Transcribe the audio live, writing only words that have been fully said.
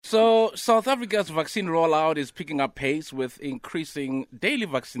So, South Africa's vaccine rollout is picking up pace with increasing daily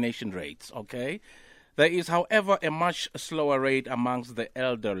vaccination rates, okay? There is, however, a much slower rate amongst the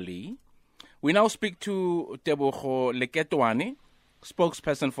elderly. We now speak to Tebogo Leketoane,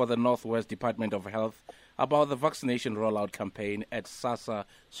 spokesperson for the Northwest Department of Health, about the vaccination rollout campaign at SASSA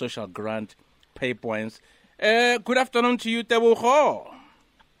Social Grant Pay Points. Good afternoon to you, Tebogo.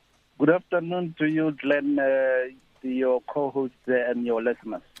 Good afternoon to you, Glenn, your co-host and your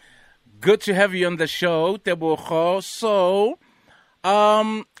listeners. Good to have you on the show, Tebogo. So,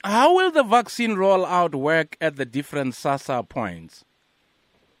 how will the vaccine rollout work at the different SASSA points?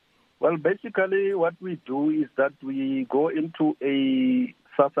 Well, basically what we do is that we go into a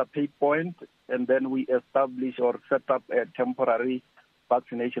SASSA pay point and then we establish or set up a temporary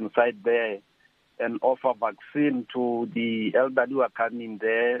vaccination site there and offer vaccine to the elderly who are coming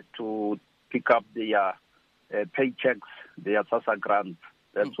there to pick up their paychecks, their SASSA grants.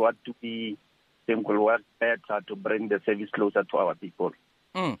 That's what we think will work better to bring the service closer to our people.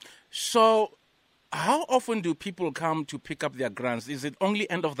 So, how often do people come to pick up their grants? Is it only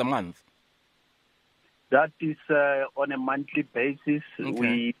end of the month? That is on a monthly basis. Okay.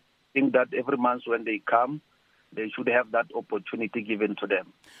 We think that every month when they come, they should have that opportunity given to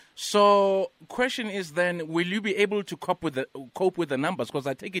them. So, question is then, will you be able to cope with the numbers? Because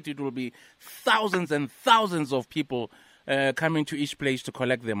I take it will be thousands and thousands of people coming to each place to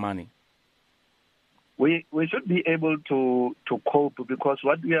collect their money. We should be able to cope, because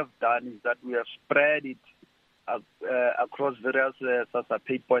what we have done is that we have spread it across various SASSA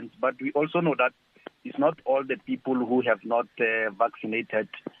pay points. But we also know that it's not all the people who have not vaccinated.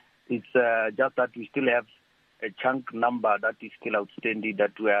 It's just that we still have a chunk number that is still outstanding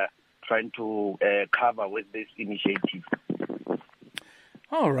that we are trying to cover with this initiative.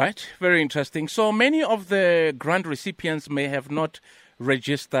 All right, very interesting. So many of the grant recipients may have not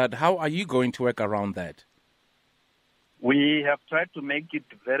registered. How are you going to work around that? We have tried to make it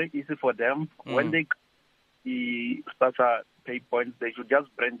very easy for them. When they the SASSA pay points, they should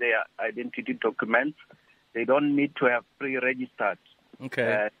just bring their identity documents. They don't need to have pre-registered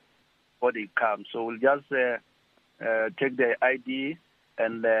before they come. So we'll just take the ID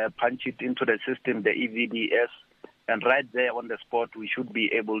and punch it into the system, the EVDS, and right there on the spot, we should be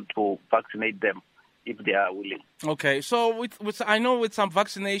able to vaccinate them if they are willing. Okay, so with I know with some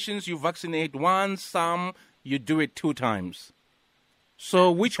vaccinations, you vaccinate once, some you do it 2 times.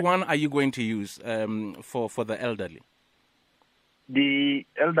 So which one are you going to use for the elderly? The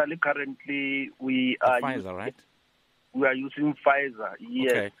elderly currently, we are Pfizer, right? We are using Pfizer,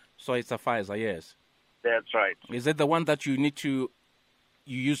 yes. Okay, so it's a Pfizer, yes. That's right. Is it the one that you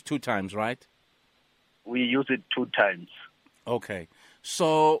use 2 times, right? We use it 2 times. Okay.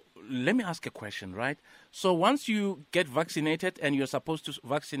 So let me ask a question, right? So once you get vaccinated and you're supposed to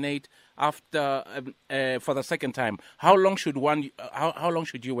vaccinate after for the second time, how long should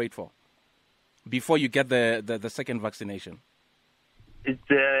you wait for before you get the second vaccination?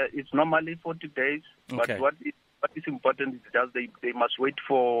 It's normally 40 days, but what is important is just they must wait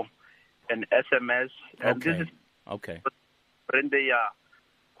for an SMS, and this is bring their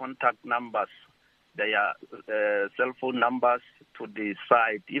contact numbers, their cell phone numbers to the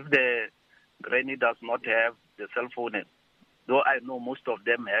site. If the granny does not have the cell phone, though I know most of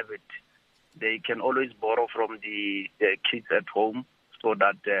them have it, they can always borrow from the kids at home so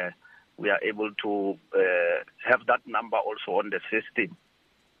that we are able to have that number also on the system.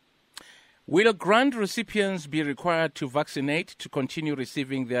 Will grant recipients be required to vaccinate to continue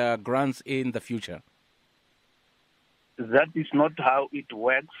receiving their grants in the future? That is not how it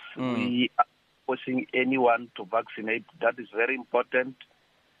works. We are forcing anyone to vaccinate. That is very important.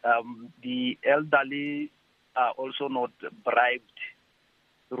 The elderly are also not bribed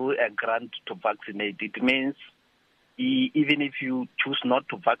through a grant to vaccinate. It means even if you choose not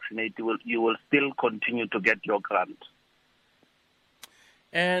to vaccinate, you will still continue to get your grant.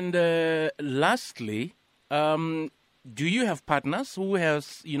 And lastly, do you have partners? Who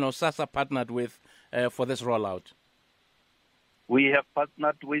has SASSA partnered with for this rollout? We have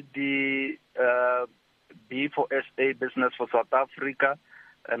partnered with the B4SA Business for South Africa,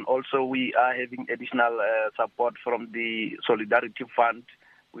 and also we are having additional support from the Solidarity Fund.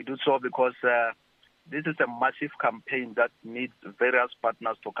 We do so because this is a massive campaign that needs various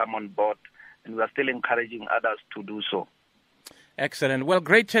partners to come on board, and we are still encouraging others to do so. Excellent. Well,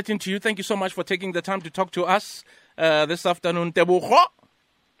 great chatting to you. Thank you so much for taking the time to talk to us this afternoon, Tebogo.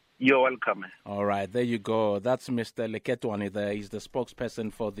 You're welcome. All right, there you go. That's Mr. Leketoane there. He's the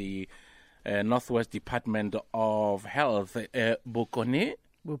spokesperson for the Northwest Department of Health. Bokone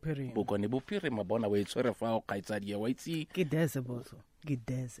bokone bophiri mabona wa itshwere fa o kaitsadi wa itse ke dese boso ke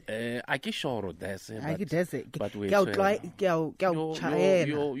dese a ke shoro dese ke dese but we ke a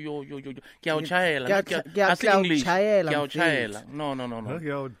chaela as English chaela no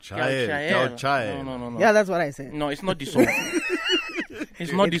yeah, that's what I said. No, it's not dissolve.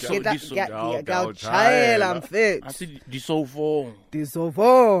 It's not dissolve. Chaela mfethu dissolve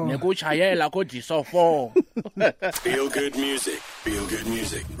nego chaela ko dissolve. Feel good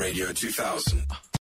music Radio 2000.